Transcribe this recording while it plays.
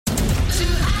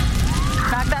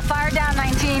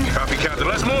Captain.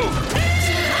 Let's move.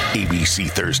 ABC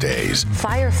Thursdays.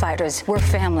 Firefighters, we're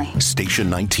family. Station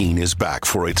 19 is back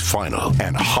for its final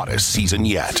and hottest season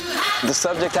yet. The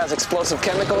subject has explosive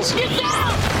chemicals.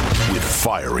 With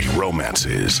fiery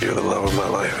romances. You're the love of my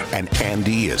life. And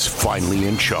Andy is finally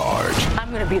in charge. I'm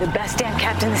going to be the best damn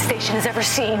captain the station has ever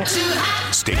seen.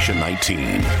 Station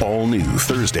 19. All new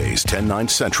Thursdays, 10/9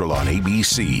 Central on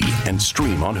ABC and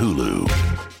stream on Hulu.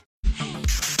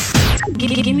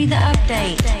 Give me the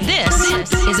update.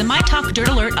 This is a My Talk Dirt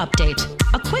Alert update.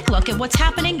 A quick look at what's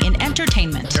happening in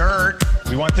entertainment. Dirt.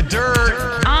 We want the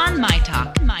dirt. On My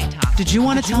Talk. Did you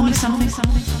want to tell me something?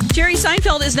 Jerry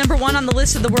Seinfeld is number one on the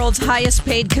list of the world's highest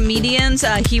paid comedians.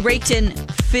 He raked in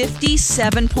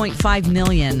 $57.5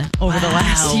 million over the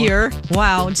last year.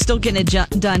 Wow, and still getting it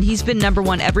done. He's been number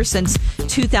one ever since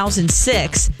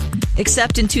 2006,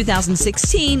 except in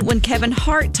 2016 when Kevin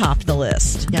Hart topped the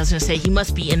list. Yeah, I was going to say, he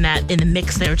must be in the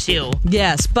mix there too.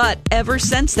 Yes, but ever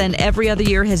since then, every other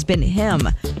year has been him,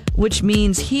 which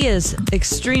means he is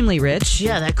extremely rich.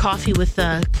 Yeah, that coffee with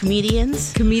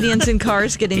comedians. Comedians in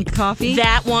cars getting coffee.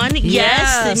 That one,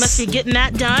 yes. They must be getting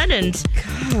that done. And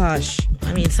gosh.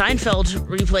 I mean, Seinfeld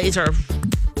replays are...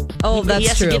 Oh,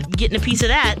 that's true. He has to getting a piece of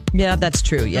that. Yeah, that's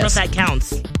true, yes. I don't know if that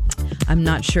counts. I'm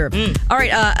not sure. All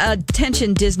right,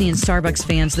 attention Disney and Starbucks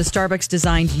fans. The Starbucks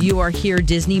designed You Are Here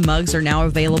Disney mugs are now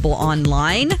available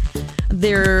online.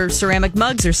 Their ceramic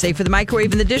mugs are safe for the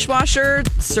microwave and the dishwasher,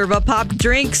 serve up pop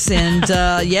drinks, and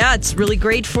it's really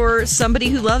great for somebody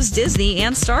who loves Disney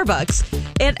and Starbucks.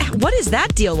 And what is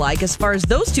that deal like as far as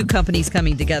those two companies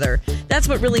coming together? That's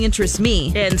what really interests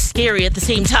me. And scary at the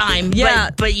same time.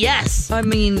 Yeah. But yes. I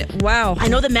mean, wow. I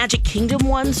know the Magic Kingdom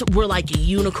ones were like a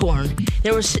unicorn.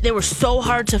 They were so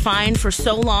hard to find for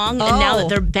so long, and now that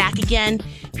they're back again,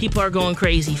 people are going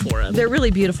crazy for them. They're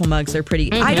really beautiful mugs. They're pretty.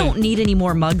 I don't need any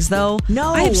more mugs, though.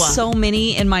 No. I have so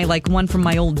many in my, one from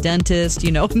my old dentist,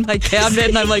 in my cabinet,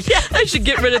 and I'm like, I should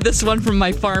get rid of this one from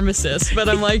my pharmacist. But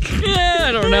I'm like,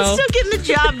 I don't know. Still getting the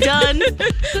job done.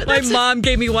 My mom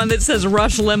gave me one that says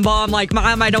Rush Limbaugh. I'm like,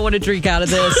 Mom, I don't want to drink out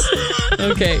of this.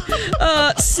 Okay.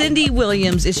 Cindy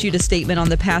Williams issued a statement on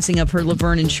the passing of her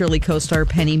Laverne and Shirley co-star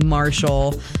Penny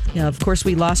Marshall. Yeah, of course,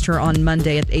 we lost her on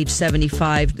Monday at age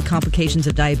 75, complications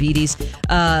of diabetes.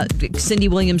 Cindy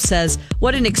Williams says,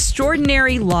 "What an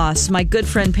extraordinary loss. My good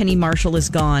friend Penny Marshall is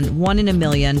gone. One in a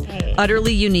million.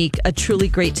 Utterly unique, a truly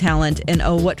great talent. And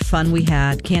oh, what fun we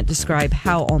had. Can't describe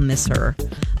how I'll miss her."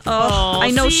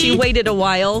 I know she waited a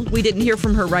while. We didn't hear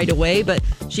from her right away, but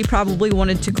she probably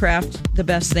wanted to craft the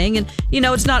best thing. And,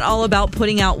 it's not all about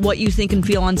putting out what you think and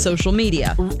feel on social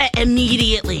media.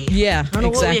 Immediately. Yeah, I don't know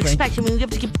what we expect. I mean, we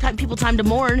have to give people time to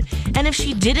mourn. And if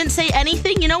she didn't say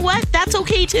anything, you know what? That's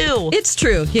okay, too. It's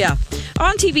true, yeah.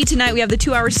 On TV tonight, we have the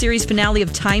 2-hour series finale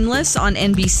of Timeless on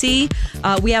NBC.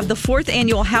 We have the 4th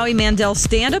annual Howie Mandel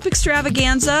stand-up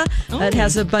extravaganza. It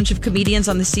has a bunch of comedians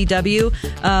on the CW.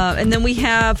 And then we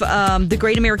have the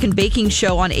Great American Baking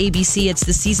Show on ABC. It's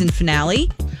the season finale.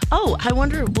 Oh, I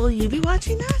wonder, will you be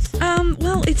watching that?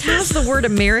 Well, it has the word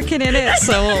American in it,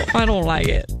 so I don't like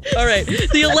it. All right.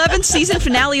 The 11th season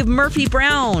finale of Murphy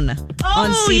Brown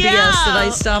on CBS that I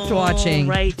stopped watching.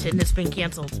 Right, and it's been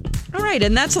canceled. All right,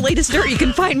 and that's the latest dirt. You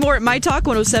can find more at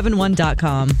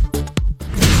mytalk1071.com.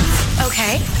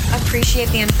 Okay, appreciate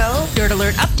the info. Dirt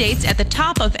Alert updates at the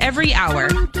top of every hour.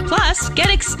 Plus, get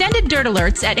extended Dirt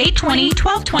Alerts at 8:20,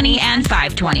 12:20, and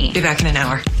 5:20. Be back in an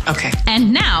hour. Okay.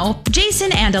 And now,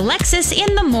 Jason and Alexis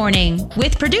in the morning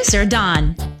with producer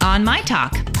Don on My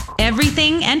Talk.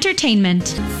 Everything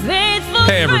Entertainment.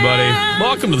 Hey, everybody.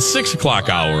 Welcome to the 6 o'clock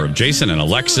hour of Jason and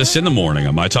Alexis in the morning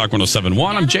on My Talk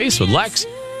 1071. I'm Jace with Lex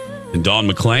and Dawn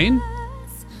McClain.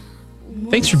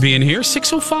 Thanks for being here.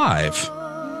 6:05.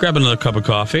 Grab another cup of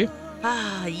coffee.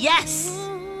 Yes.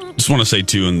 Just want to say,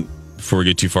 too, and before we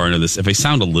get too far into this, if I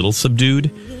sound a little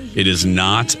subdued, it is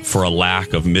not for a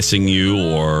lack of missing you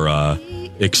or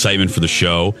excitement for the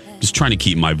show. Just trying to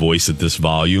keep my voice at this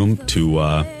volume to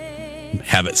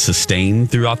have it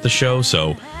sustained throughout the show.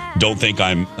 So don't think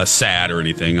I'm sad or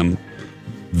anything. I'm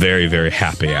very, very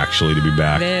happy, actually, to be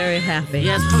back. Very happy.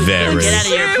 Yes, very. Get out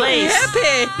of your place.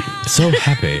 Happy. So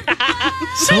happy.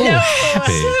 So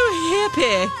happy.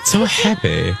 So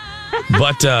happy.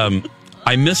 But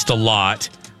I missed a lot.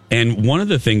 And one of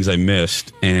the things I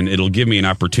missed, and it'll give me an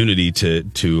opportunity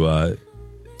to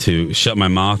shut my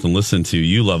mouth and listen to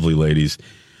you lovely ladies,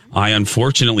 I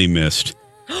unfortunately missed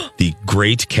the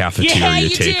great cafeteria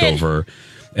takeover.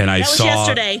 And I saw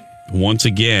yesterday. Once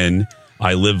again,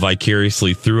 I live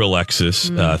vicariously through Alexis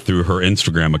through her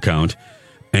Instagram account.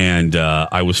 and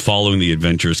I was following the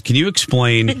adventures. Can you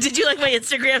explain? Did you like my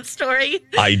Instagram story?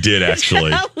 I did,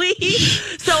 actually.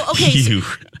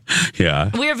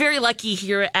 Yeah. We're very lucky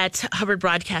here at Hubbard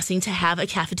Broadcasting to have a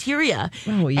cafeteria.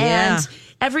 Oh, yeah. And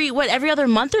every other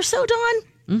month or so, Dawn,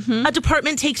 a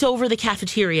department takes over the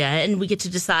cafeteria, and we get to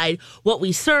decide what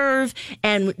we serve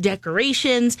and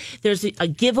decorations. There's a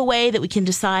giveaway that we can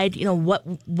decide,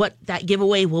 what that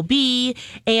giveaway will be,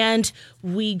 and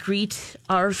we greet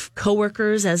our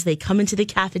coworkers as they come into the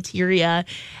cafeteria.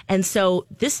 And so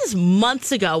this is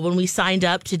months ago when we signed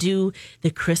up to do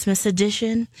the Christmas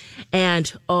edition,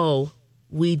 and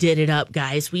we did it up,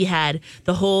 guys. We had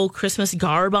the whole Christmas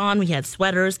garb on. We had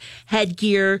sweaters,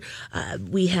 headgear.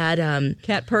 We had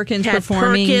Kat Perkins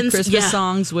performing Christmas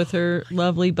songs with her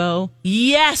lovely bow.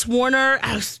 Yes, Warner.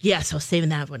 I was saving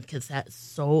that one because it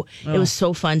was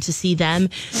so fun to see them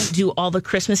do all the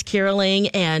Christmas caroling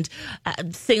and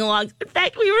sing along. In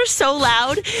fact, we were so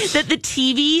loud that the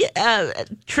TV,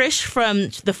 Trish from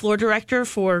the floor director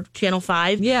for Channel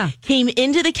 5, came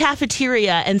into the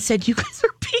cafeteria and said, "You guys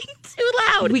are being too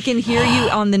loud. We can hear you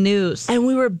on the news." And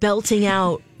we were belting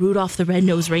out Rudolph the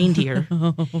Red-Nosed Reindeer.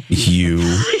 You.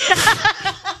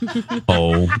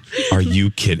 Oh, are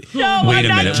you kidding? No, Wait I'm a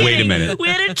not minute. kidding. Wait a minute. We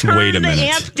had to turn the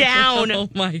amp down. Oh,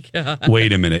 my God.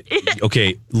 Wait a minute.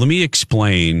 Okay, let me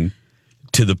explain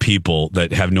to the people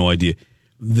that have no idea.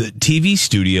 The TV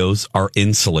studios are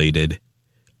insulated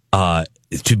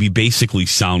to be basically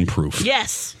soundproof.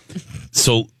 Yes.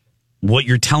 So what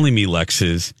you're telling me, Lex,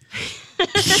 is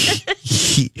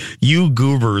you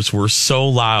goobers were so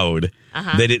loud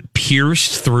that it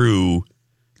pierced through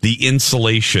the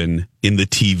insulation in the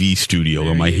TV studio.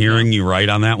 Am I hearing you right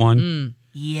on that one?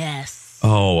 Yes.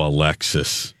 Oh,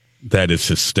 Alexis, that is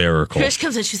hysterical. Trish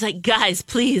comes in. She's like, "Guys,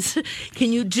 please,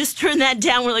 can you just turn that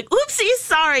down?" We're like, "Oopsie,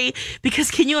 sorry." Because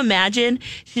can you imagine?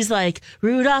 She's like,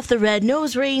 "Rudolph the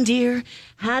Red-Nosed Reindeer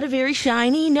had a very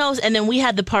shiny nose." And then we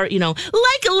had the part,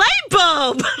 like a light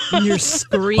bulb. And you're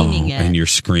screaming it. And you're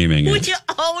screaming it. We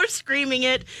all were screaming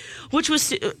it,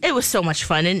 it was so much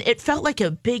fun. And it felt like a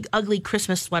big, ugly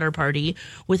Christmas sweater party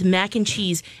with mac and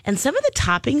cheese and some of the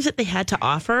toppings that they had to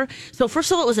offer. So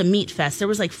first of all, it was a meat fest. There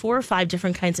was like 4 or 5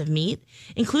 different kinds of meat,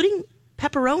 including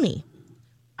pepperoni.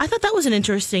 I thought that was an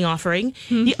interesting offering.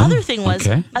 The other thing was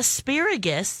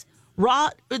asparagus, raw,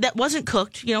 that wasn't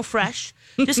cooked, fresh.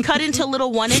 Just cut into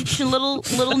little 1-inch and little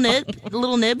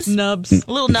nibs. Nubs.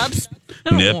 Little nubs.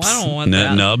 Nips. I don't want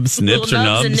that. Nubs, nips, or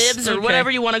nubs. And nibs, or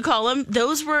whatever you want to call them.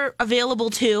 Those were available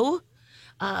too.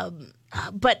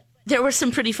 But there were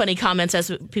some pretty funny comments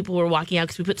as people were walking out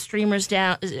because we put streamers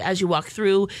down as you walk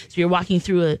through. So you're walking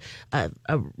through a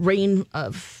rain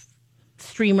of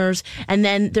streamers, and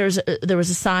then there was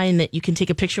a sign that you can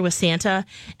take a picture with Santa,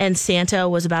 and Santa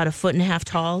was about 1.5 feet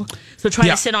tall. So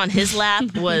trying to sit on his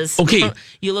lap was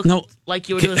you looked like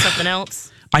you were doing something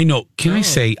else. I know. Can I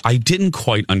say I didn't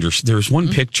quite understand? There's one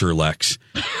picture, Lex,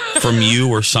 from you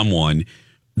or someone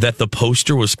that the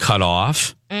poster was cut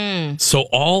off. So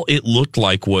all it looked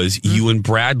like was you and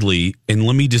Bradley. And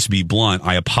let me just be blunt.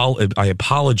 I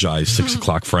apologize, 6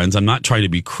 o'clock friends. I'm not trying to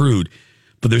be crude.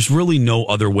 But there's really no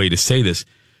other way to say this.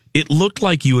 It looked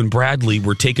like you and Bradley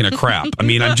were taking a crap. I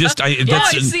mean, I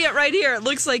see it right here. It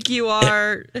looks like you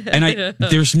are. And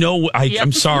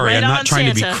I'm sorry. I'm not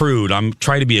trying to be crude. I'm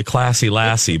trying to be a classy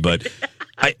lassie. But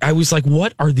I was like,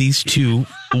 what are these two?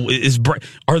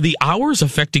 Are the hours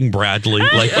affecting Bradley?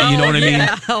 Like, you know what I mean?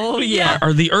 Oh, yeah.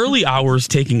 Are the early hours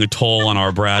taking a toll on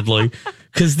our Bradley?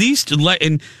 Because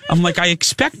and I'm like, I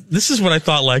expect, this is what I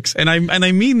thought, Lex, and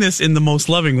I mean this in the most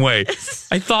loving way.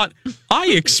 I thought,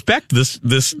 I expect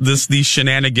these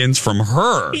shenanigans from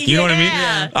her. You know what I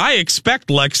mean? I expect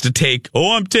Lex to take,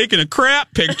 I'm taking a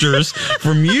crap pictures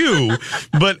from you,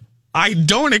 but I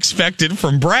don't expect it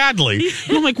from Bradley.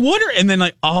 And I'm like, and then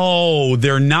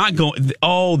they're not going,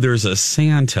 there's a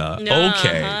Santa.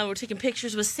 Okay. We're taking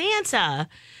pictures with Santa.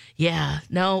 Yeah,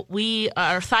 no,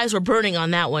 our thighs were burning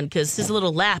on that one because his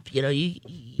little lap, you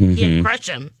can't crush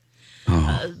him.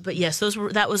 But yes,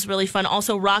 that was really fun.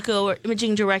 Also, Rocco, our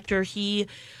imaging director, he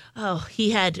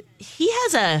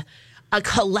has a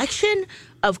collection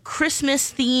of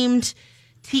Christmas themed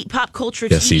pop culture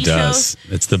TV shows. Yes, he does.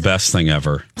 It's the best thing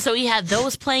ever. So he had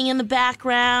those playing in the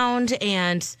background,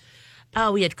 and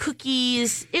we had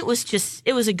cookies. It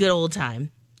was a good old time.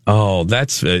 Oh,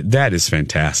 that is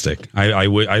fantastic.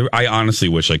 I honestly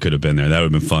wish I could have been there. That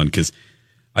would have been fun because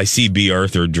I see B.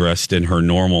 Arthur dressed in her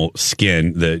normal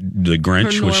skin. The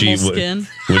Grinch,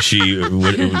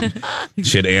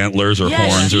 she had antlers or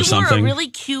horns or something. She wore a really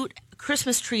cute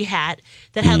Christmas tree hat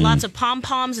that had lots of pom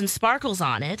poms and sparkles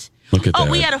on it. Look at that.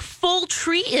 We had a full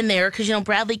tree in there because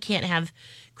Bradley can't have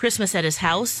Christmas at his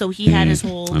house, so he had his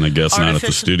whole And I guess not at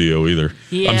the studio either.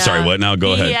 Yeah. I'm sorry, what now?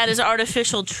 Go ahead. He had his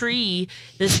artificial tree,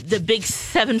 the big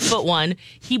 7-foot one.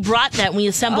 He brought that, and we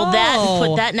assembled that and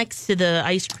put that next to the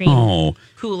ice cream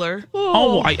cooler.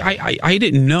 I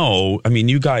didn't know. I mean,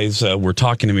 you guys were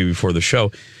talking to me before the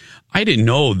show. I didn't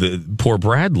know that poor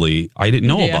Bradley. I didn't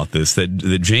know about this. That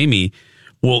Jamie.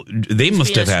 Well, they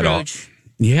must have had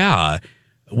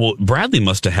Well, Bradley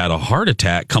must have had a heart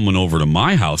attack coming over to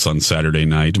my house on Saturday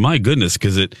night. My goodness,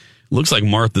 because it looks like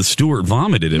Martha Stewart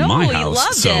vomited in my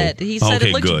house. He loved it. He said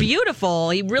it looked beautiful.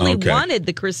 He really wanted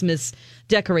the Christmas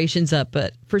decorations up,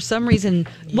 but for some reason,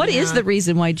 what is the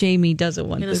reason why Jamie doesn't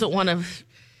want? He doesn't want to.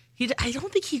 I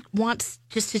don't think he wants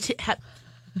just to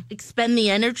expend the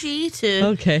energy to.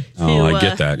 I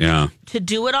get that. Yeah. To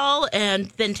do it all and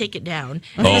then take it down.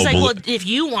 And he's like, well, if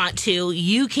you want to,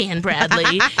 you can,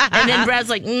 Bradley. And then Brad's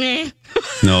like, meh.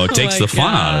 No, it takes the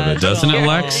fun out of it, doesn't it,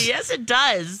 Lex? Yes, it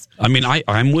does. I mean,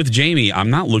 I'm with Jamie. I'm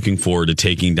not looking forward to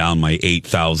taking down my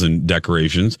 8,000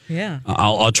 decorations. Yeah.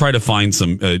 I'll try to find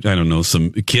some, I don't know,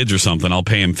 some kids or something. I'll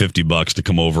pay him $50 to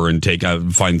come over and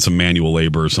find some manual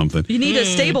labor or something. You need a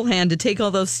stable hand to take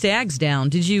all those stags down.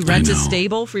 Did you rent a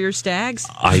stable for your stags?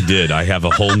 I did. I have a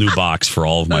whole new box for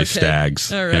all of my stags.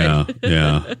 All right.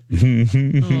 Yeah.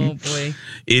 Oh, boy.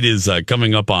 It is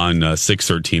coming up on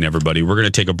 6:13, everybody. We're going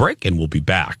to take a break, and we'll be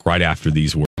back right after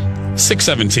these words.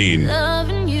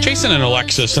 6:17. Jason and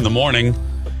Alexis in the morning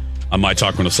on My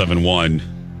Talk 107.1.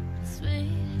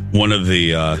 One of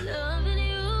the,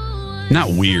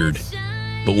 not weird,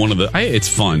 but one of the, it's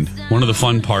fun. One of the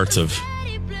fun parts of,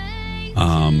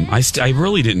 I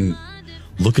really didn't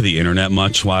look at the internet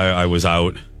much while I was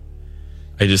out.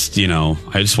 I just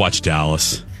watched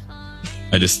Dallas.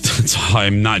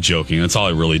 I'm not joking. That's all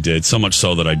I really did. So much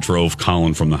so that I drove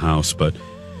Colin from the house. But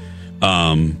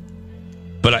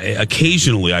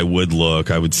occasionally I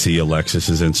would see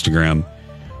Alexis's Instagram.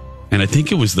 And I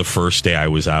think it was the first day I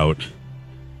was out.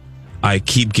 I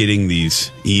keep getting these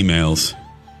emails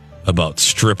about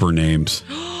stripper names.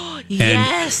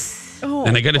 Yes.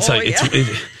 And I got to tell you,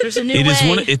 there's a new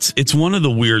way. It's one of the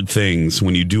weird things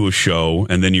when you do a show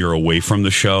and then you're away from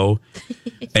the show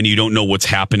and you don't know what's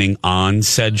happening on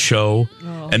said show,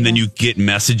 and then you get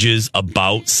messages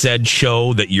about said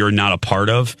show that you're not a part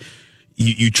of.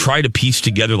 You try to piece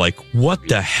together like, what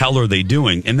the hell are they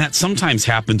doing? And that sometimes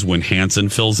happens when Hanson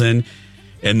fills in.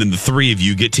 And then the three of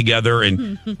you get together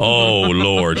and, oh,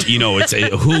 Lord,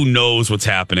 it's who knows what's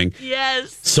happening.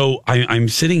 Yes. So I'm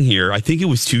sitting here. I think it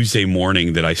was Tuesday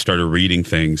morning that I started reading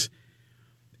things,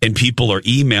 and people are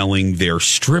emailing their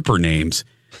stripper names.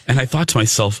 And I thought to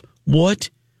myself,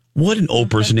 what in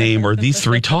Oprah's name are these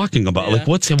three talking about? Yeah. Like,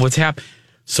 what's happening?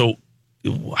 So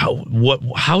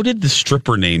how did the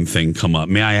stripper name thing come up?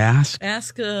 May I ask?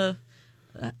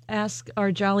 Ask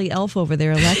our jolly elf over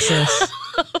there, Alexis.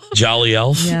 Jolly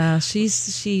elf? Yeah,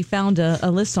 she found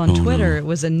a list on Twitter. No. It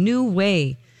was a new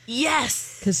way.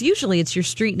 Yes. Because usually it's your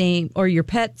street name or your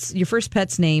first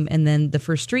pet's name and then the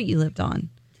first street you lived on.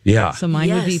 Yeah. So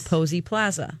mine would be Posey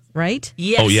Plaza, right?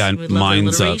 Yes. Oh, yeah.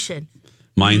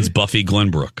 Mine's Buffy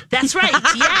Glenbrook. That's right.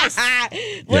 Yes.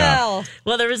 Well,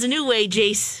 there is a new way,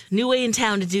 Jace. New way in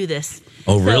town to do this.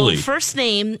 Oh, really? So first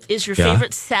name is your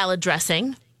favorite salad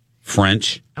dressing.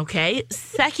 French. Okay.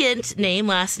 Second name,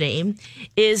 last name,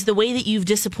 is the way that you've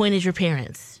disappointed your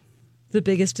parents. The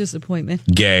biggest disappointment.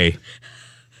 Gay.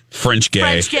 French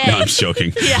gay. No, I'm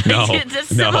joking.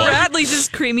 No. Bradley's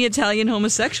just creamy Italian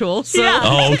homosexual. So. Yeah.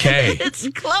 Oh, okay. It's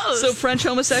close. So French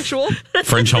homosexual?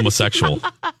 French homosexual.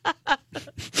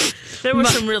 There were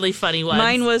some really funny ones.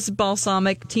 Mine was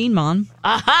balsamic teen mom.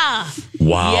 Aha!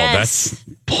 Wow, that's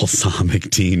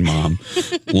balsamic teen mom.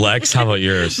 Lex, how about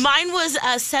yours? Mine was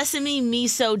sesame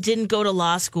miso didn't go to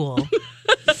law school.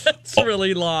 It's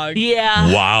really long.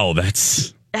 Yeah. Wow,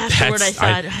 that's... Afterward, I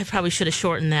thought I probably should have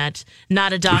shortened that.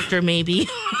 Not a doctor, maybe.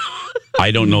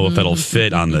 I don't know if that'll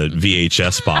fit on the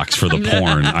VHS box for the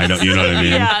porn. I don't. You know what I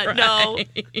mean? Yeah, no.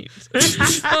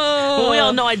 Well, we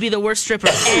all know I'd be the worst stripper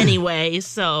anyway.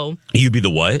 So you'd be the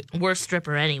what? Worst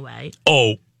stripper anyway.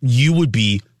 Oh, you would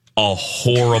be a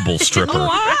horrible stripper.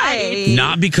 Why?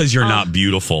 Not because you're not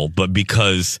beautiful, but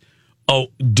because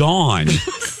Dawn.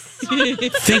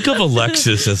 Think of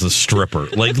Alexis as a stripper.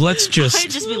 Like, let's just...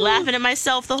 I'd just be laughing at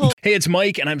myself the whole... Hey, it's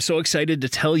Mike, and I'm so excited to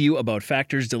tell you about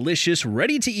Factor's delicious,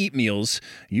 ready-to-eat meals.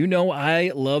 You know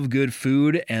I love good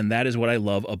food, and that is what I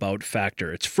love about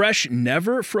Factor. It's fresh,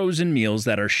 never-frozen meals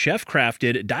that are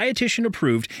chef-crafted,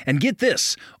 dietitian-approved, and get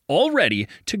this... all ready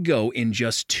to go in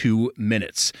just 2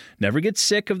 minutes. Never get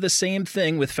sick of the same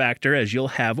thing with Factor, as you'll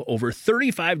have over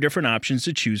 35 different options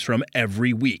to choose from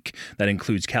every week. That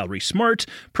includes Calorie Smart,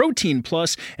 Protein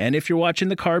Plus, and if you're watching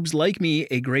the carbs like me,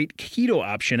 a great keto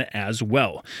option as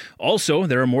well. Also,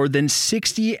 there are more than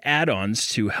 60 add-ons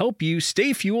to help you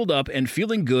stay fueled up and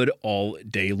feeling good all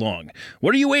day long.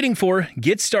 What are you waiting for?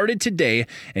 Get started today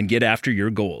and get after your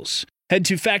goals. Head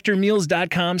to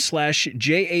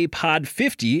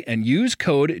factormeals.com/JAPOD50 and use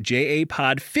code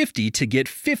JAPOD50 to get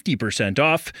 50%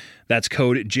 off. That's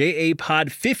code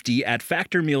JAPOD50 at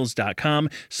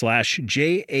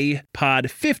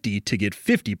factormeals.com/JAPOD50 to get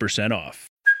 50% off.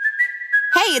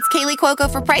 Hey, it's Kaylee Cuoco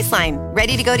for Priceline.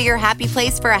 Ready to go to your happy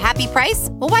place for a happy price?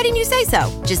 Well, why didn't you say so?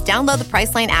 Just download the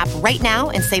Priceline app right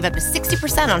now and save up to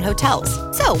 60% on hotels.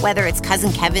 So whether it's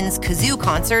Cousin Kevin's Kazoo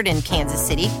Concert in Kansas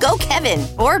City, go Kevin,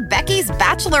 or Becky's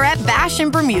Bachelorette Bash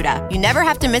in Bermuda, you never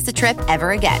have to miss a trip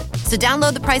ever again. So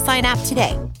download the Priceline app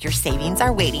today. Your savings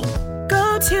are waiting.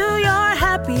 Go to your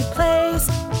happy place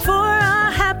for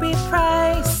a happy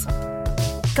price.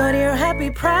 Go to your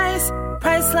happy price,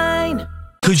 Priceline.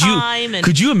 Could you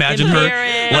imagine her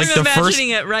like I'm the first? imagining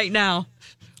it right now.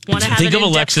 Want to have Think an of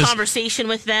in-depth Alexis- conversation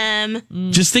with them.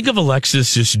 Just think of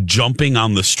Alexis just jumping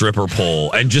on the stripper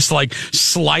pole and just like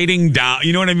sliding down.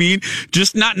 You know what I mean?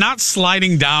 Just not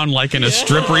sliding down like in a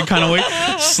strippery kind of way.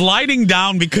 Sliding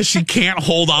down because she can't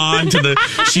hold on to the.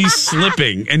 She's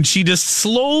slipping and she just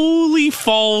slowly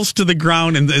falls to the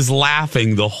ground and is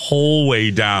laughing the whole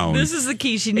way down. This is the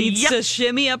key. She needs to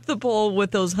shimmy up the pole with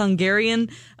those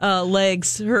Hungarian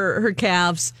legs, her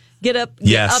calves. Get up,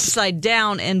 get upside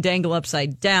down, and dangle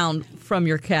upside down from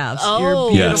your calves. Your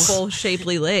beautiful,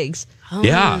 shapely legs.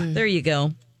 Yeah. There you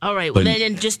go. All right. Well,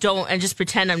 then just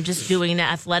pretend I'm just doing an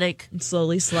athletic.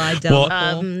 Slowly slide down the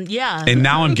pole. Yeah. And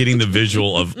now I'm getting the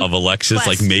visual of Alexis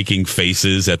like making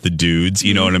faces at the dudes.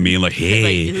 You know what I mean? Like,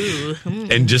 hey,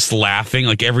 and just laughing.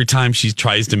 Like every time she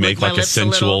tries to make like a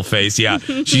sensual face. Yeah.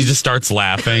 She just starts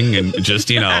laughing and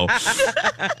just,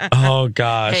 oh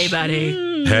gosh. Hey,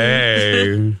 buddy.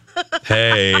 Hey.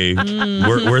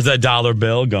 Where's that dollar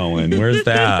bill going? Where's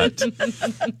that?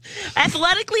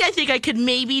 Athletically, I think I could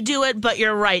maybe do it, but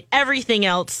you're right. Everything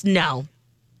else, no.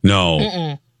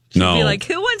 No. No. Be like,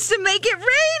 who wants to make it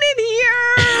rain in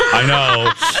here? I know.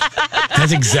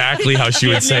 That's exactly how she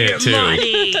would say it too.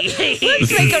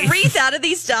 Let's make a wreath out of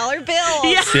these dollar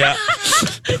bills. Yeah.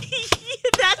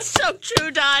 That's so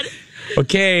true, Don.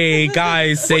 Okay,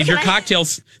 guys, save your cocktail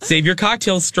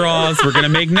straws. We're going to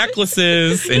make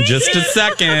necklaces in just a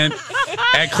second.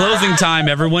 At closing time,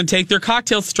 everyone take their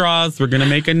cocktail straws. We're going to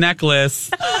make a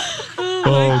necklace.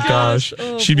 Oh gosh.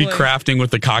 She'd be crafting with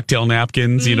the cocktail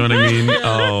napkins. You know what I mean?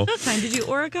 Oh. Time to do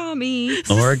origami.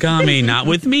 Origami, not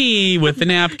with me, with the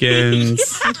napkins.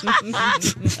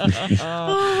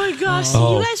 Oh my gosh.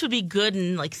 You guys would be good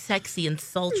and like sexy and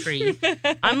sultry.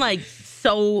 I'm like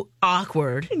so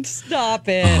awkward. Stop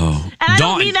it. And I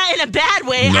don't mean that in a bad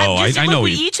way. No, I know.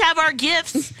 We each have our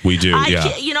gifts. We do,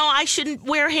 yeah. I shouldn't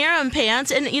wear harem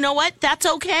pants, and you know what? That's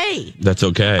okay. That's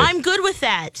okay. I'm good with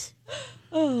that.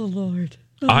 Oh, Lord.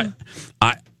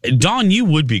 Dawn, you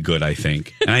would be good, I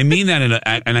think, and I mean that as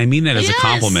a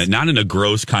compliment, not in a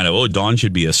gross kind of. Dawn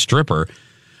should be a stripper.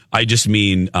 I just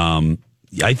mean,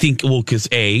 I think, because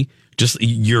just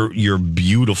you're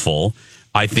beautiful.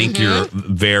 I think you're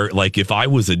very like. If I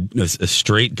was a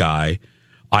straight guy,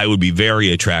 I would be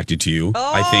very attracted to you.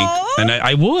 I think, and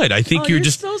I would. I think you're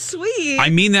just so sweet. I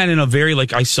mean that in a very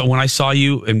like. When I saw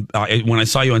you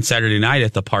on Saturday night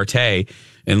at the party.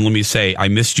 And let me say, I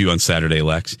missed you on Saturday,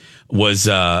 Lex.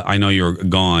 I know you were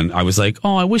gone. I was like,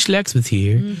 oh, I wish Lex was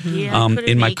here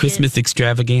in my Christmas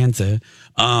extravaganza.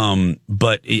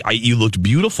 But you looked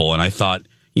beautiful, and I thought,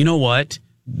 you know what?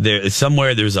 There's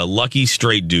a lucky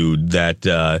straight dude that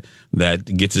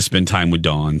gets to spend time with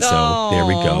Dawn. So there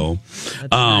we go.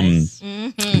 Nice.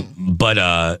 But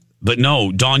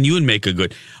no, Dawn, you would make a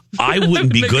good. I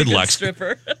wouldn't be good, Lex.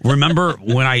 Stripper. Remember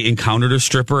when I encountered a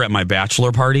stripper at my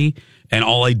bachelor party? And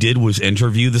all I did was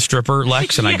interview the stripper,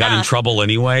 Lex, and I got in trouble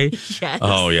anyway. Yes.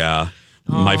 Oh yeah,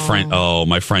 my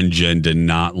friend Jen did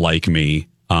not like me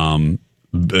going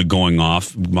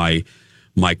off. My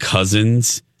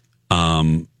cousin's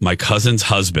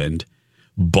husband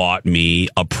bought me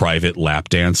a private lap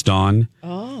dance, Dawn.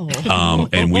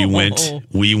 And we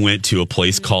went to a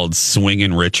place called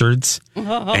Swingin' Richards,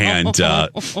 and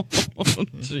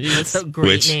that's a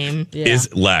great name.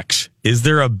 Is Lex. Is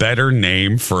there a better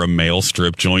name for a male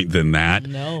strip joint than that?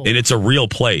 No. And it's a real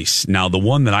place. Now, the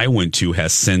one that I went to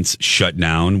has since shut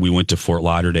down. We went to Fort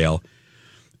Lauderdale,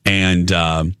 and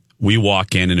we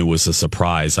walk in, and it was a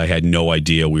surprise. I had no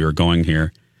idea we were going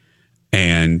here.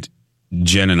 And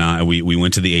Jen and I, we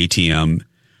went to the ATM,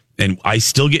 and I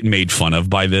still get made fun of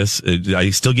by this. I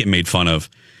still get made fun of.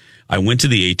 I went to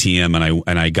the ATM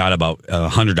and I got about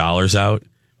 $100 out,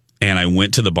 and I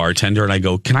went to the bartender and I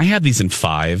go, "Can I have these in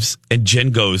fives?" And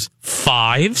Jen goes,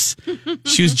 "Fives?"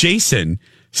 She was, "Jason,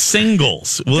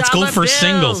 singles. Well, let's go for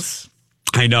singles."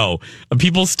 I know.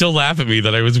 People still laugh at me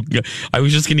that I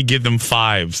was just going to give them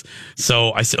fives.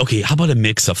 So I said, okay, how about a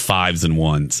mix of fives and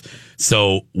ones?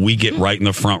 So we get right in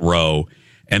the front row,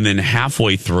 and then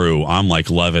halfway through, I'm like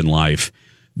loving life.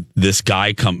 This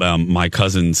guy, my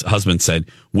cousin's husband, said,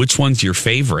 "Which one's your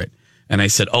favorite?" And I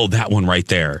said, "Oh, that one right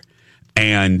there."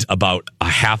 And about a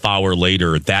half hour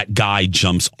later, that guy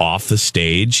jumps off the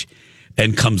stage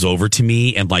and comes over to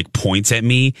me and like points at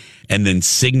me and then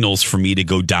signals for me to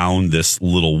go down this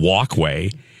little walkway.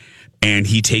 And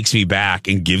he takes me back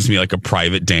and gives me like a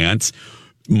private dance.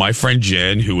 My friend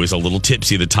Jen, who was a little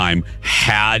tipsy at the time,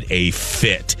 had a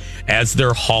fit. As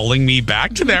they're hauling me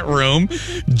back to that room,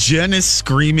 Jen is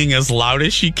screaming as loud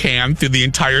as she can through the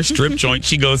entire strip joint.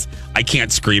 She goes, I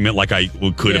can't scream it like I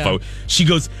could if I... She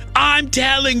goes, "I'm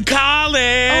telling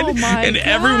Colin!" Oh my and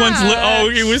everyone's...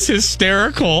 it was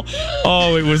hysterical.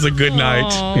 Oh, it was a good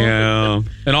night. Yeah.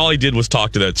 And all I did was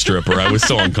talk to that stripper. I was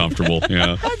so uncomfortable.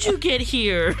 Yeah. How'd you get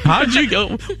here? How'd you go?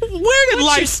 Where did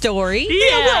What's your story?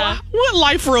 Yeah. What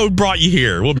life road brought you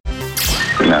here? Well,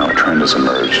 Now a trend has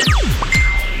emerged.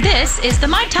 This is the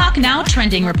My Talk Now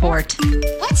Trending Report.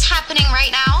 What's happening right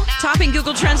now? Topping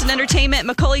Google Trends and Entertainment,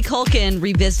 Macaulay Culkin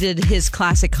revisited his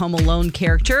classic Home Alone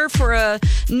character for a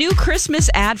new Christmas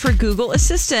ad for Google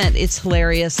Assistant. It's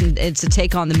hilarious, and it's a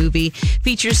take on the movie.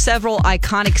 Features several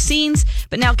iconic scenes,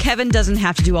 but now Kevin doesn't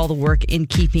have to do all the work in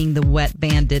keeping the wet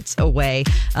bandits away.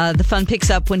 The fun picks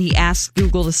up when he asks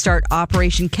Google to start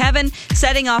Operation Kevin,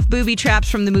 setting off booby traps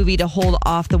from the movie to hold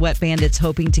off the wet bandits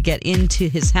hoping to get into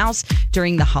his house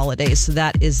during the holidays. So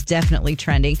that is definitely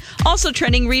trending. Also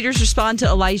trending, readers respond to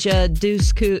Elijah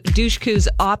Dushku's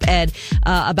op-ed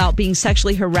about being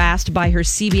sexually harassed by her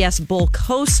CBS Bull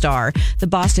co-star. The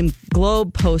Boston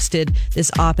Globe posted this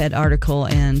op-ed article,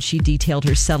 and she detailed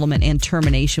her settlement and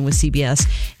termination with CBS,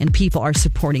 and people are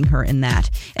supporting her in that.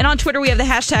 And on Twitter, we have the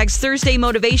hashtags Thursday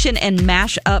Motivation and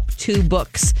Mash Up 2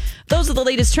 Books. Those are the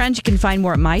latest trends. You can find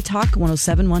more at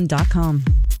mytalk1071.com.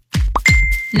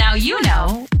 Now you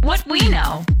know what we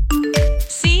know.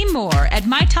 See more at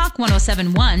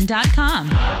mytalk1071.com.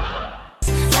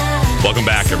 welcome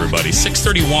back, everybody.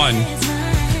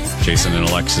 6:31. Jason and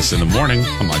Alexis in the morning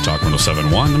on My Talk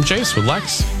 1071. I'm Jace with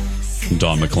Lex and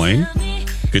Dawn McLean.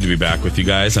 Good to be back with you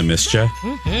guys. I missed you.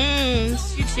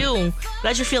 Missed you too.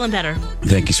 Glad you're feeling better.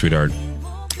 Thank you, sweetheart.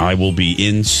 I will be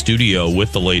in studio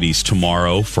with the ladies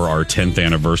tomorrow for our 10th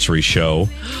anniversary show.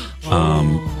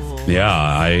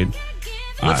 I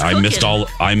missed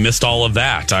all of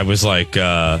that. I was like,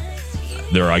 there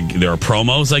are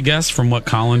promos, I guess, from what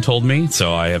Colin told me.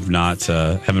 So I have not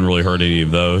haven't really heard any of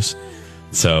those.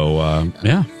 So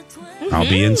I'll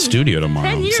be in studio tomorrow.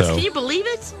 10 years, so can you believe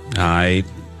it?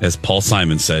 As Paul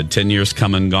Simon said, 10 years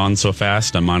come and gone so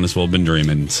fast. I might as well have been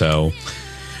dreaming. So,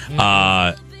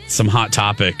 some hot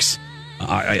topics.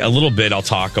 A little bit I'll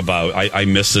talk about. I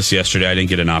missed this yesterday. I didn't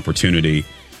get an opportunity.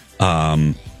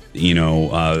 The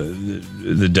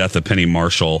death of Penny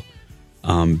Marshall,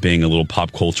 being a little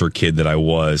pop culture kid that I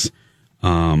was,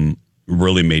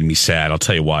 really made me sad. I'll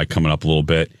tell you why coming up a little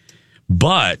bit.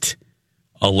 But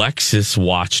Alexis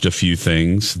watched a few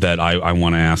things that I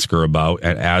want to ask her about,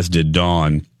 as did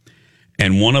Dawn.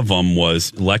 And one of them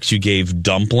was, Lex, you gave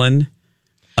Dumplin'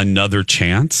 another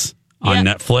chance on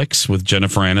Netflix with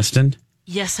Jennifer Aniston.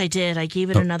 Yes, I did. I gave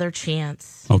it another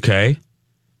chance. Okay.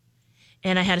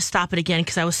 And I had to stop it again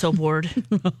because I was so bored.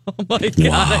 Oh, my God.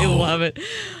 Wow. I love it.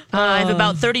 I have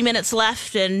about 30 minutes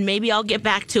left, and maybe I'll get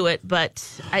back to it.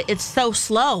 But it's so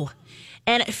slow.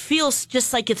 And it feels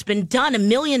just like it's been done a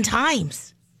million times.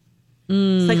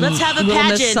 It's like, let's have a Little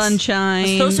pageant. Miss Sunshine.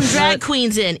 Let's throw some drag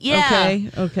queens in. Yeah.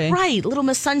 Okay. Right. Little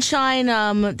Miss Sunshine.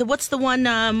 What's the one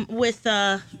with...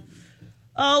 any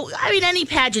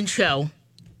pageant show.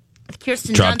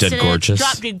 Kirsten Drop Dunst. Dead Gorgeous.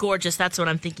 Drop Dead Gorgeous. That's what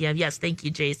I'm thinking of. Yes, thank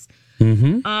you, Jace.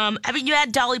 Mm-hmm. You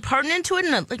add Dolly Parton into it,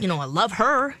 and I love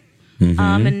her.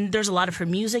 Mm-hmm. And there's a lot of her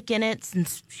music in it, and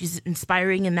she's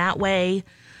inspiring in that way.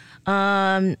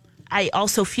 I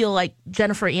also feel like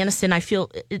Jennifer Aniston. I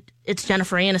feel it's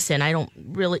Jennifer Aniston. I don't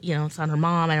really, it's on her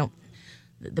mom.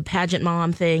 The pageant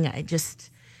mom thing.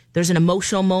 There's an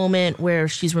emotional moment where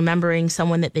she's remembering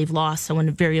someone that they've lost,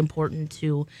 someone very important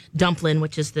to Dumplin',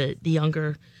 which is the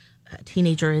younger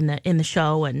teenager in the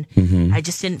show, and I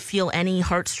just didn't feel any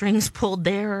heartstrings pulled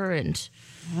there, and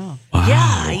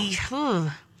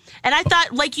And I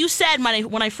thought, like you said,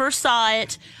 when I first saw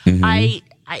it, I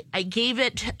gave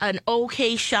it an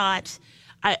okay shot.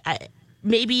 I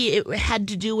maybe it had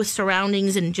to do with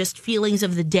surroundings and just feelings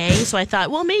of the day. So I thought,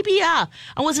 well, maybe I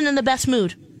wasn't in the best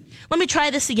mood. Let me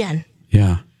try this again.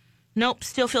 Yeah. Nope,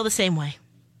 still feel the same way.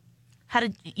 How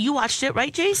did you watched it,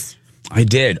 right, Jace? I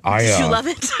did. Did you love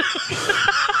it?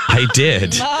 I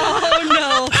did. Oh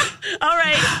no! All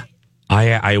right.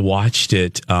 I watched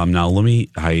it. Now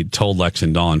I told Lex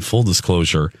and Dawn, full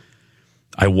disclosure,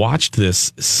 I watched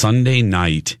this Sunday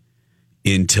night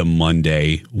into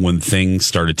Monday when things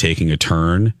started taking a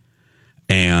turn,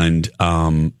 and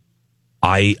I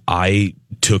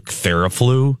took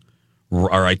Theraflu,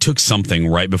 or I took something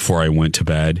right before I went to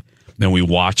bed, and we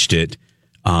watched it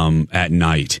at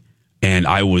night, and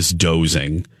I was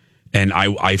dozing, and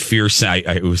I fear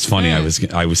it was funny.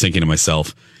 I was thinking to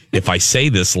myself, if I say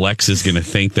this, Lex is going to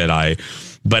think that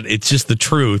but it's just the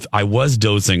truth. I was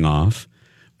dozing off,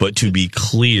 but to be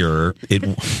clear,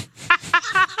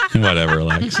 whatever,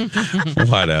 Lex,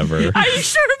 whatever. Are you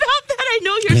sure about that? I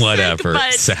know you're whatever, sick,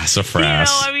 but, sassafras.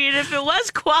 I mean, if it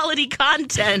was quality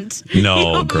content,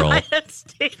 no, girl,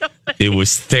 it was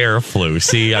Theraflu.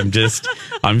 See,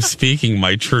 I'm speaking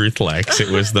my truth, Lex. It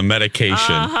was the medication,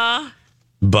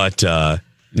 but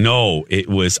no, it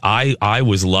was. I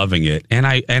was loving it, and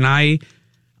I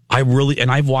really,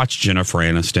 and I've watched Jennifer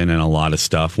Aniston in a lot of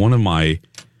stuff. One of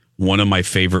my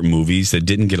favorite movies that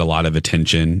didn't get a lot of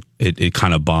attention, it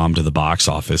kind of bombed to the box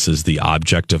office, is The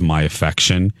Object of My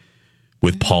Affection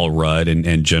with Paul Rudd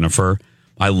and Jennifer.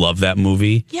 I love that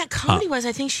movie. Yeah, comedy-wise,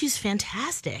 I think she's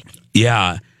fantastic.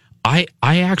 Yeah, I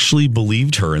actually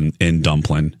believed her in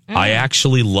Dumplin'. I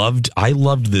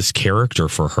loved this character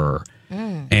for her.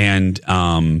 And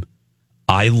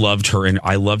I loved her, and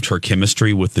I loved her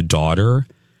chemistry with the daughter.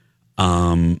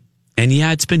 And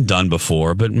yeah, it's been done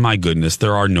before, but my goodness,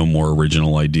 there are no more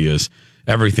original ideas.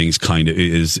 Everything's kind of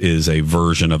is a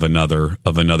version of another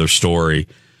story.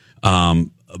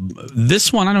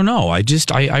 This one, I don't know. I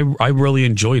really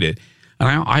enjoyed it,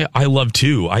 and I love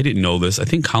too. I didn't know this. I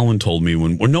think Colin told me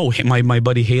my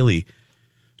buddy Haley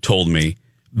told me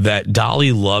that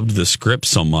Dolly loved the script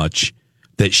so much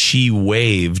that she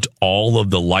waived all of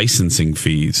the licensing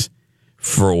fees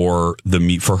for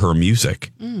her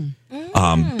music.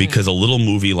 Because a little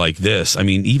movie like this, I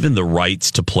mean, even the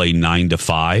rights to play 9 to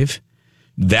 5,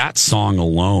 that song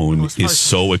alone is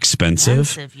so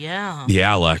expensive. Yeah.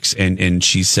 Yeah, Alex. And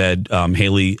she said,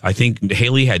 Haley, I think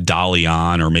Haley had Dolly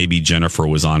on, or maybe Jennifer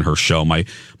was on her show. My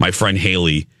friend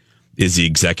Haley is the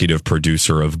executive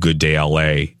producer of Good Day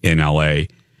LA in LA.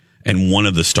 And one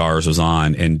of the stars was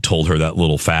on and told her that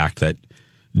little fact that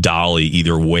Dolly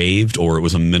either waived or it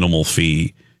was a minimal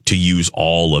fee to use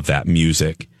all of that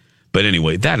music. But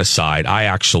anyway, that aside,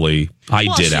 I did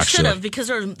should have, because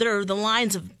there are the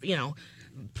lines of,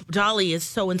 Dolly is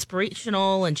so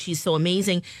inspirational and she's so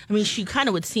amazing. I mean, she kind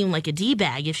of would seem like a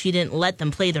D-bag if she didn't let them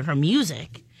play her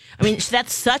music. I mean,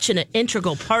 that's such an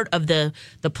integral part of the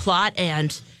plot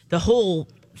and the whole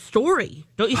story,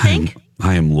 don't you think?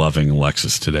 I am loving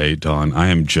Alexis today, Dawn. I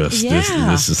am just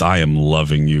I am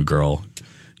loving you, girl.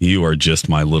 You are just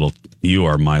my little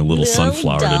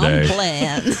sunflower today.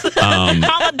 I'm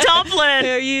a dumpling.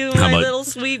 Are you my little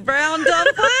sweet brown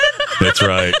dumpling? That's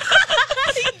right.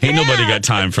 Ain't nobody got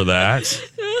time for that.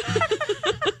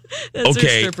 That's her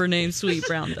stripper name, Sweet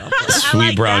Brown Dumpling.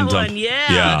 Sweet Brown Dumpling.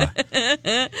 Yeah.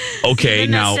 Okay,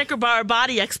 now sticker bar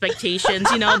body expectations.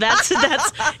 That's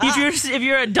if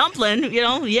you're a dumpling,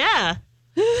 yeah.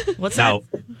 What's that?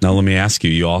 Now let me ask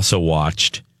you. You also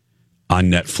watched on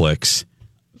Netflix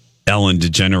Ellen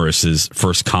DeGeneres'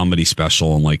 first comedy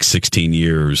special in like 16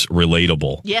 years,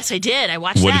 Relatable. Yes, I did. I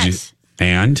watched What that. did you?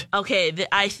 And? Okay,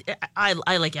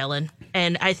 I like Ellen,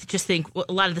 and I just think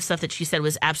a lot of the stuff that she said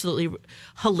was absolutely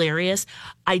hilarious.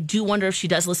 I do wonder if she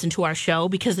does listen to our show,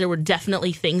 because there were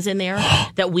definitely things in there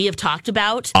that we have talked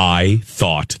about. I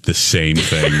thought the same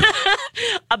thing.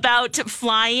 About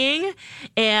flying,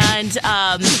 and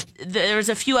there's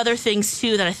a few other things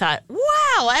too that I thought, wow,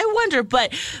 I wonder.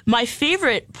 But my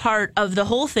favorite part of the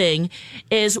whole thing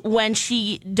is when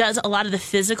she does a lot of the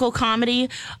physical comedy,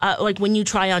 like when you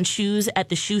try on shoes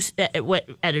at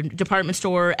a department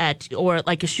store or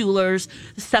like a Schuler's,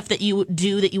 stuff that you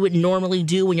do that you wouldn't normally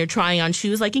do when you're trying on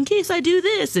shoes, like in case I do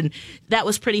this, and that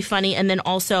was pretty funny. And then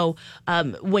also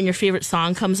when your favorite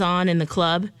song comes on in the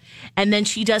club, and then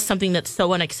she does something that's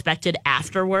so unexpected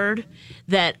afterward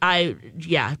that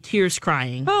tears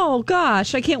crying. Oh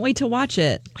gosh, I can't wait to watch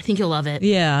it. I think you'll love it.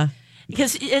 Yeah.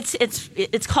 because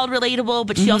it's called relatable,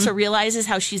 but she also realizes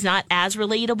how she's not as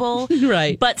relatable,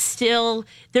 right? But still,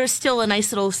 there's still a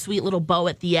nice little sweet little bow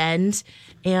at the end,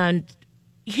 and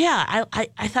yeah,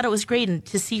 I thought it was great, and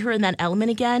to see her in that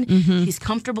element again, she's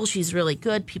comfortable, she's really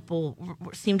good. People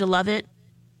seem to love it.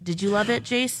 Did you love it,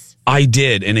 Jace? I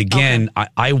did, and again,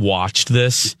 I watched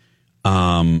this.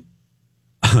 I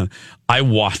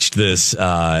watched this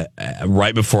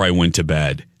right before I went to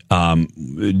bed.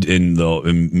 In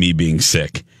me being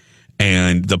sick,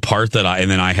 and the part that and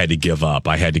then I had to give up.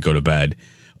 I had to go to bed.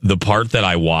 The part that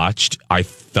I watched, I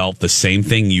felt the same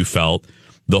thing you felt.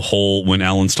 The whole when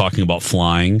Ellen's talking about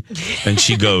flying, and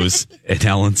she goes, and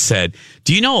Ellen said,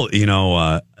 "Do you know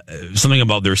something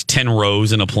about there's 10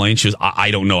 rows in a plane?" She goes,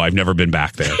 I don't know. I've never been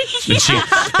back there.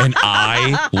 And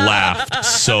I laughed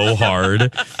so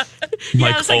hard. Yeah,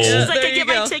 I was like, she's like, I get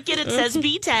my ticket, it says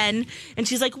B10. And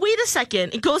she's like, wait a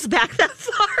second, it goes back that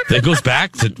far. It goes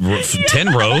back to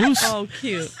 10 rows? Oh,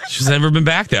 cute. She's never been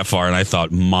back that far. And I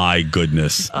thought, my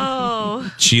goodness.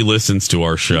 Oh. She listens to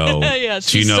our show. Yeah,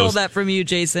 she stole that from you,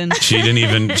 Jason. She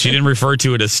didn't refer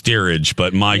to it as steerage,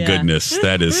 but my goodness,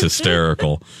 that is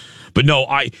hysterical. But no,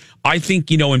 I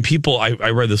think, when people, I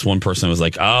read this one person was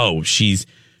like, oh, she's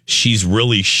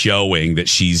really showing that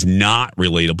she's not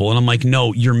relatable. And I'm like,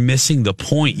 no, you're missing the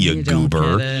point, you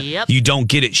goober. Yep. You don't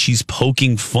get it. She's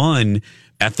poking fun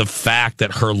at the fact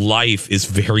that her life is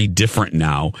very different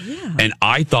now. Yeah. And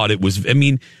I thought it was,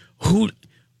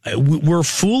 we're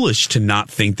foolish to not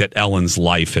think that Ellen's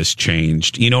life has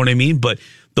changed. You know what I mean? But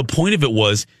the point of it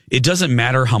was, it doesn't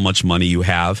matter how much money you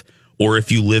have or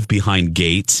if you live behind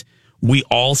gates. We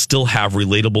all still have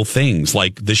relatable things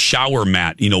like the shower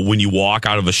mat, when you walk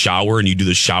out of a shower and you do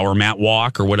the shower mat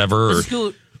walk or whatever.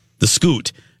 The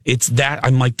scoot. It's that.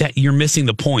 I'm like, that. You're missing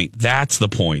the point. That's the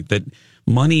point. That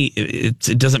money,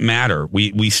 it doesn't matter.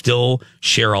 We still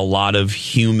share a lot of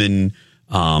human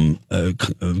common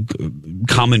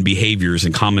behaviors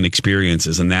and common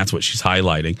experiences, and that's what she's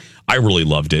highlighting. I really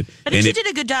loved it. I think she did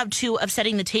a good job, too, of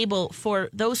setting the table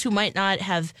for those who might not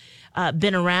have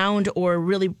been around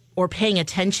or paying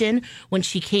attention when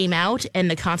she came out and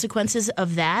the consequences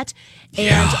of that.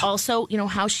 And also,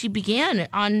 how she began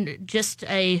on just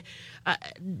a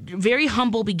very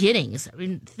humble beginnings. I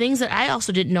mean, things that I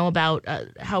also didn't know about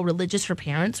how religious her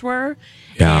parents were.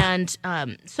 Yeah. And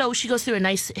so she goes through a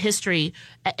nice history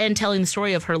and telling the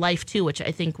story of her life, too, which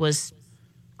I think was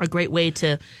a great way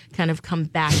to kind of come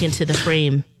back into the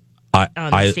frame on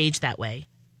the stage that way.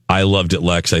 I loved it,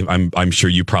 Lex. I'm sure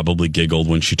you probably giggled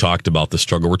when she talked about the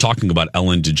struggle. We're talking about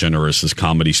Ellen DeGeneres'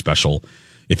 comedy special,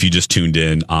 if you just tuned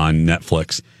in on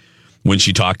Netflix, when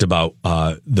she talked about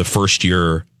the first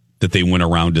year that they went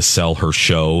around to sell her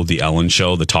show, The Ellen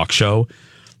Show, the talk show.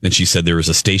 And she said there was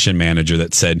a station manager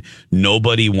that said,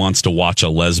 nobody wants to watch a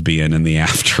lesbian in the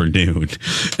afternoon.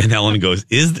 And Ellen goes,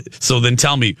 so then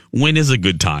tell me, when is a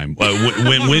good time?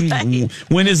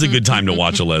 When is a good time to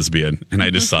watch a lesbian? And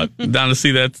I just thought,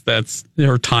 honestly, that's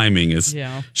her timing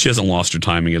she hasn't lost her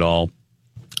timing at all.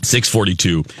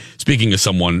 6:42. Speaking of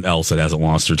someone else that hasn't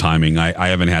lost her timing, I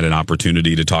haven't had an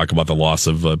opportunity to talk about the loss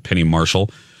of Penny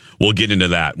Marshall. We'll get into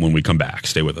that when we come back.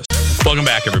 Stay with us. Welcome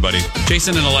back, everybody.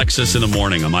 Jason and Alexis in the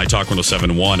morning on My Talk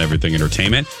 107.1, Everything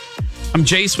Entertainment. I'm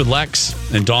Jace with Lex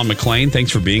and Dawn McClain.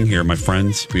 Thanks for being here, my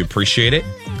friends. We appreciate it.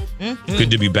 Mm-hmm. Good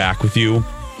to be back with you.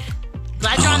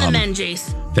 Glad you're on the mend,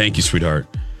 Jace. Thank you, sweetheart.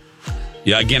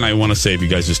 Yeah, again, I want to say, if you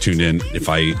guys just tuned in, if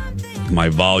I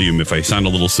sound a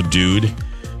little subdued,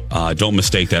 don't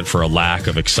mistake that for a lack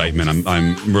of excitement.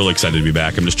 I'm really excited to be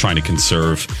back. I'm just trying to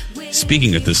conserve.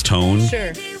 Speaking at this tone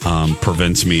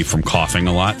prevents me from coughing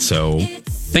a lot, so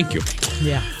thank you.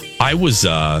 Yeah. I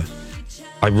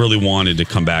really wanted to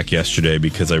come back yesterday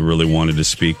because I really wanted to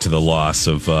speak to the loss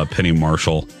of Penny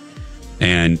Marshall.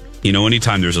 And,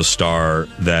 anytime there's a star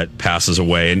that passes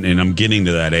away, and I'm getting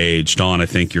to that age, Dawn, I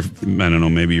think I don't know,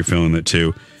 maybe you're feeling that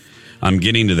too. I'm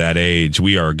getting to that age.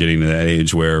 We are getting to that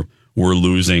age where we're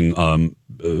losing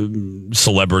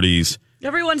celebrities.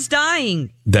 Everyone's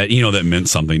dying. That meant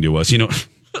something to us. Or,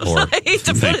 I hate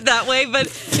to put it that way, but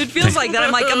it feels like that.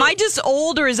 I'm like, am I just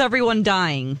old or is everyone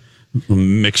dying?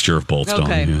 Mixture of both, Dawn.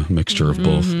 Okay. Yeah, mixture of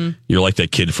both. You're like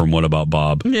that kid from What About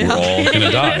Bob? Yeah. We're all going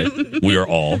to die. We are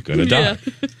all going to die.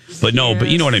 But no, but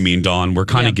you know what I mean, Dawn. We're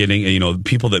kind of getting,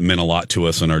 people that meant a lot to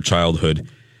us in our childhood.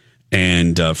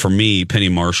 And for me, Penny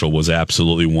Marshall was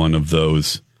absolutely one of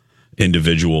those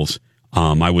individuals.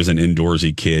 I was an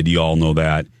indoorsy kid. You all know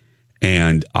that.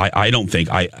 And I don't think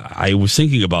I was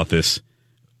thinking about this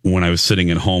when I was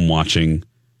sitting at home watching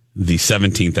the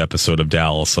 17th episode of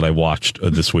Dallas that I watched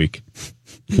this week.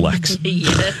 Lex.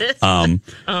 Yes.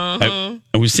 I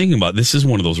was thinking about, this is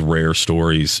one of those rare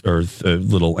stories or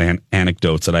little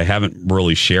anecdotes that I haven't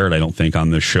really shared, I don't think,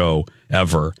 on this show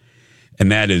ever.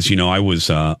 And that is, I was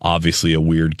obviously a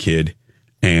weird kid.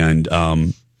 And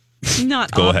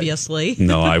not obviously.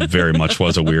 No, I very much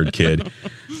was a weird kid.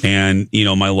 And,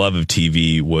 my love of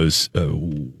TV was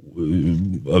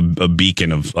a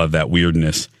beacon of that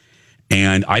weirdness.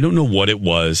 And I don't know what it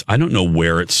was. I don't know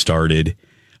where it started,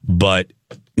 but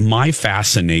my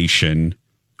fascination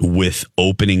with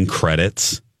opening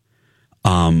credits,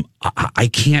 I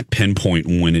can't pinpoint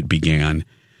when it began,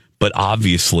 but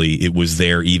obviously it was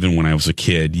there even when I was a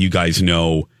kid. You guys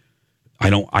know I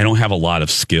don't have a lot of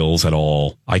skills at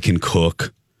all. I can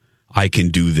cook. I can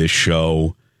do this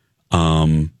show.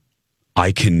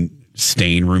 I can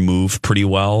stain remove pretty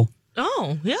well.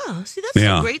 Oh, yeah. See, that's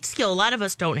a great skill a lot of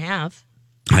us don't have.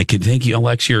 I can thank you,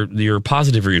 Alex. Your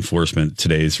positive reinforcement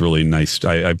today is really nice.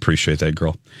 I appreciate that,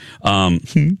 girl.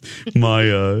 And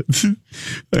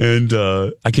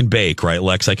I can bake, right,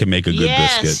 Lex? I can make a good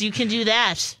biscuit. Yes, you can do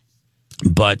that.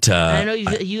 But I know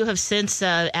you have since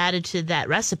added to that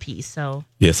recipe. So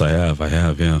yes, I have.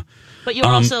 Yeah. But you're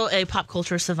also a pop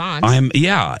culture savant.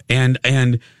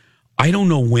 And I don't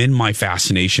know when my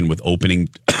fascination with opening.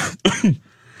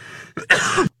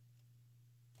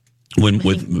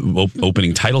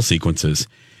 Opening title sequences,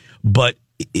 but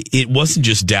it wasn't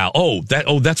just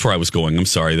that's where I was going. I'm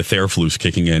sorry, the Theraflu's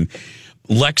kicking in.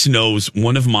 Lex knows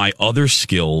one of my other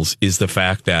skills is the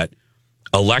fact that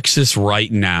Alexis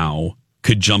right now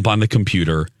could jump on the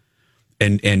computer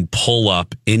and pull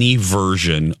up any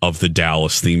version of the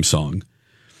Dallas theme song.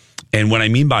 And what I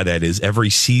mean by that is every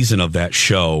season of that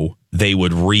show, they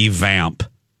would revamp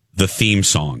the theme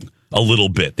song a little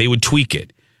bit. They would tweak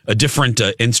it. A different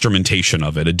instrumentation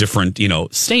of it, a different,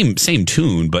 same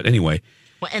tune, but anyway.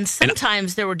 Well, and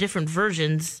sometimes there were different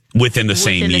versions within the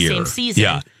same year. Same season.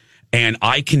 Yeah, and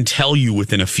I can tell you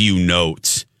within a few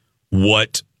notes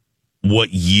what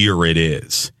year it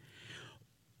is.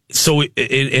 So,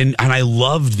 and I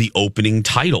loved the opening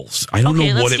titles. I don't know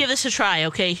what. Let's give this a try.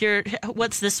 Okay, here,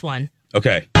 what's this one?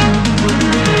 Okay.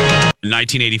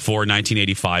 1984,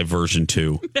 1985 version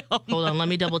 2. Hold on, let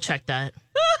me double check that.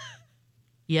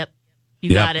 Yep.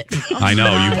 You got it. I know.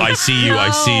 I see you.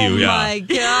 Yeah. Oh, my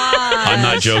God. I'm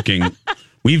not joking.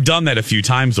 We've done that a few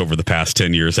times over the past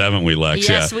 10 years, haven't we, Lex?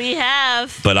 Yes, we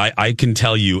have. But I can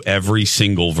tell you every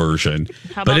single version.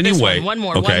 How about this one? One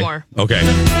more. Okay. Okay.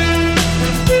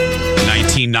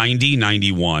 1990,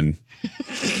 91.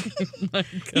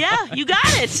 Yeah, you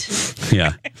got it.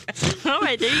 Yeah. All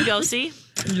right, there you go. See?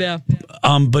 Yeah.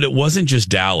 But it wasn't just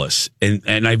Dallas.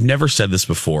 And I've never said this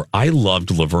before. I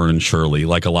loved Laverne and Shirley,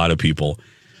 like a lot of people.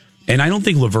 And I don't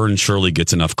think Laverne and Shirley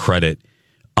gets enough credit,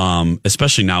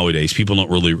 especially nowadays. People don't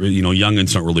really,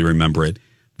 youngins don't really remember it.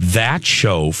 That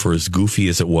show, for as goofy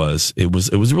as it was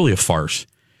really a farce.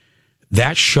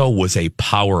 That show was a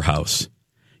powerhouse.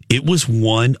 It was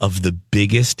one of the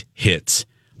biggest hits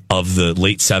of the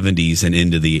late 70s and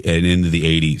into the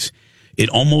 80s. It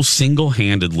almost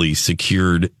single-handedly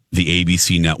secured the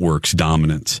ABC network's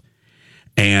dominance.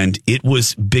 And it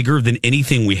was bigger than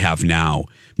anything we have now.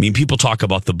 I mean, people talk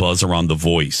about the buzz around The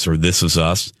Voice or This Is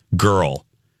Us. Girl,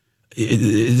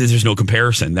 there's no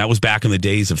comparison. That was back in the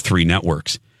days of 3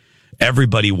 networks.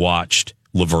 Everybody watched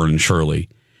Laverne and Shirley.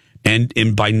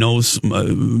 And by no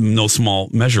small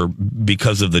measure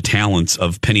because of the talents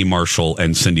of Penny Marshall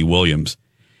and Cindy Williams.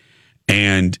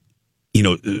 And,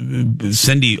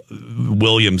 Cindy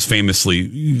Williams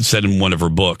famously said in one of her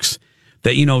books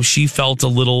that, she felt a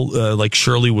little like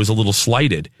Shirley was a little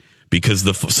slighted because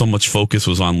so much focus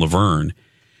was on Laverne.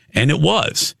 And it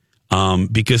was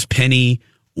because Penny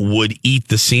would eat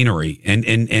the scenery and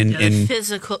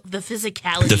the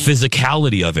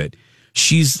physicality of it.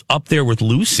 She's up there with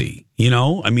Lucy,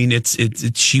 I mean,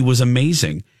 she was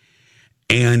amazing.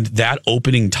 And that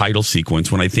opening title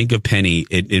sequence, when I think of Penny,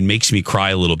 it makes me cry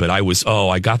a little bit.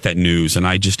 I got that news and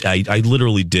I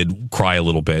literally did cry a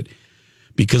little bit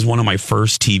because one of my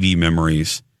first TV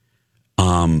memories,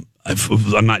 I'm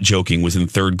not joking, was in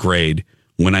 3rd grade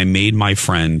when I made my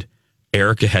friend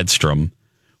Erica Hedstrom.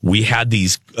 We had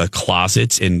these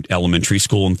closets in elementary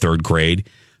school in 3rd grade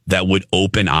that would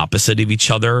open opposite of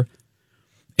each other.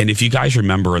 And if you guys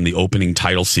remember in the opening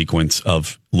title sequence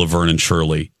of Laverne and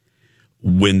Shirley,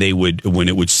 when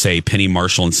it would say Penny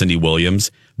Marshall and Cindy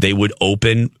Williams, they would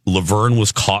open. Laverne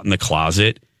was caught in the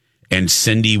closet and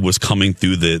Cindy was coming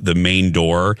through the main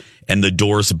door and the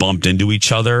doors bumped into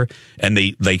each other and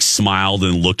they smiled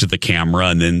and looked at the camera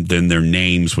and then their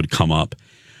names would come up.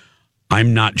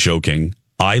 I'm not joking.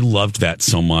 I loved that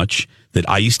so much that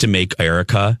I used to make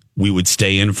Erica. We would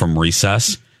stay in from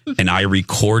recess, and I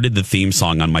recorded the theme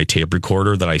song on my tape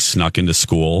recorder that I snuck into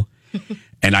school,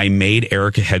 and I made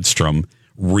Erica Hedstrom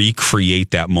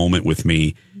recreate that moment with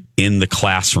me in the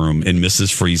classroom in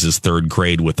Mrs. Freeze's third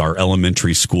grade with our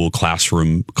elementary school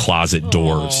classroom closet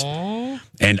doors.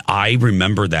 And I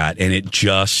remember that, and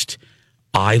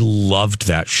I loved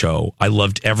that show. I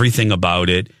loved everything about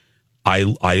it.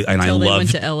 Until they went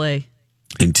to L.A.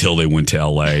 Until they went to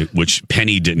L.A., which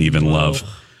Penny didn't even love.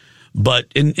 But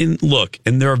look,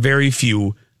 there are very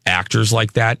few actors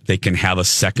like that. They can have a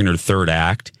second or third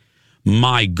act.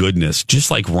 My goodness, just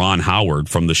like Ron Howard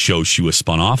from the show she was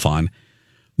spun off on.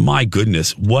 My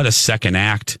goodness, what a second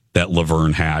act that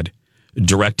Laverne had,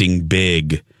 directing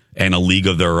Big and A League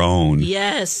of Their Own.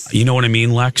 Yes. You know what I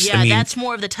mean, Lex? Yeah, that's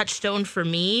more of the touchstone for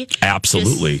me.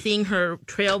 Absolutely. Just seeing her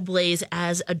trailblaze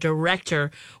as a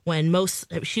director when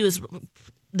she was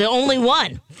the only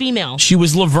one female. She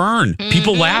was Laverne. Mm-hmm.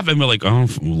 People laugh and we're like, oh,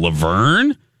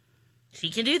 Laverne? She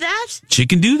can do that? She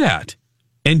can do that.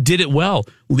 And did it well.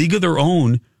 League of Their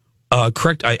Own,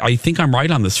 correct, I think I'm right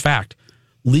on this fact.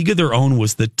 League of Their Own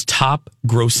was the top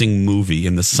grossing movie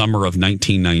in the summer of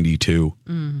 1992.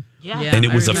 Yeah, and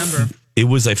it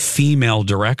was a female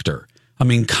director. I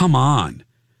mean, come on.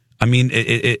 I mean,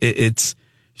 it's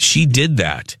she did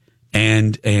that,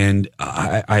 and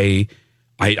I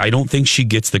don't think she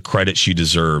gets the credit she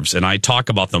deserves. And I talk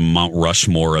about the Mount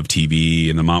Rushmore of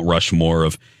TV and the Mount Rushmore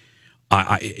of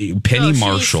Penny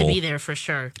Marshall. She needs to be there for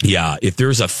sure. Yeah, if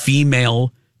there's a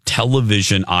female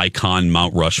television icon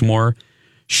Mount Rushmore,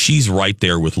 she's right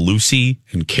there with Lucy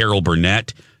and Carol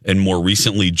Burnett, and more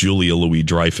recently Julia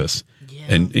Louis-Dreyfus,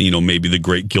 and maybe the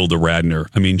great Gilda Radner.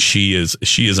 I mean, she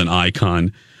is an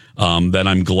icon that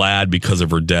I'm glad because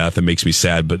of her death. It makes me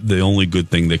sad, but the only good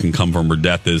thing that can come from her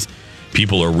death is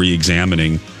people are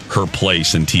re-examining her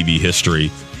place in TV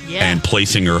history and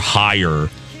placing her higher,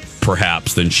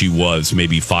 perhaps, than she was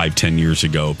maybe 5-10 years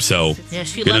ago. So yeah,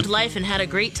 she loved life and had a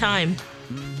great time.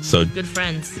 So good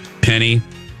friends. Penny,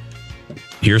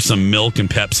 here's some milk and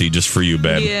Pepsi just for you,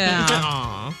 babe. Yeah.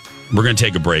 Aww. We're going to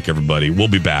take a break, everybody. We'll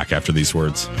be back after these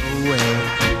words.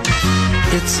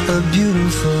 It's a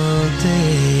beautiful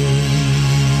day.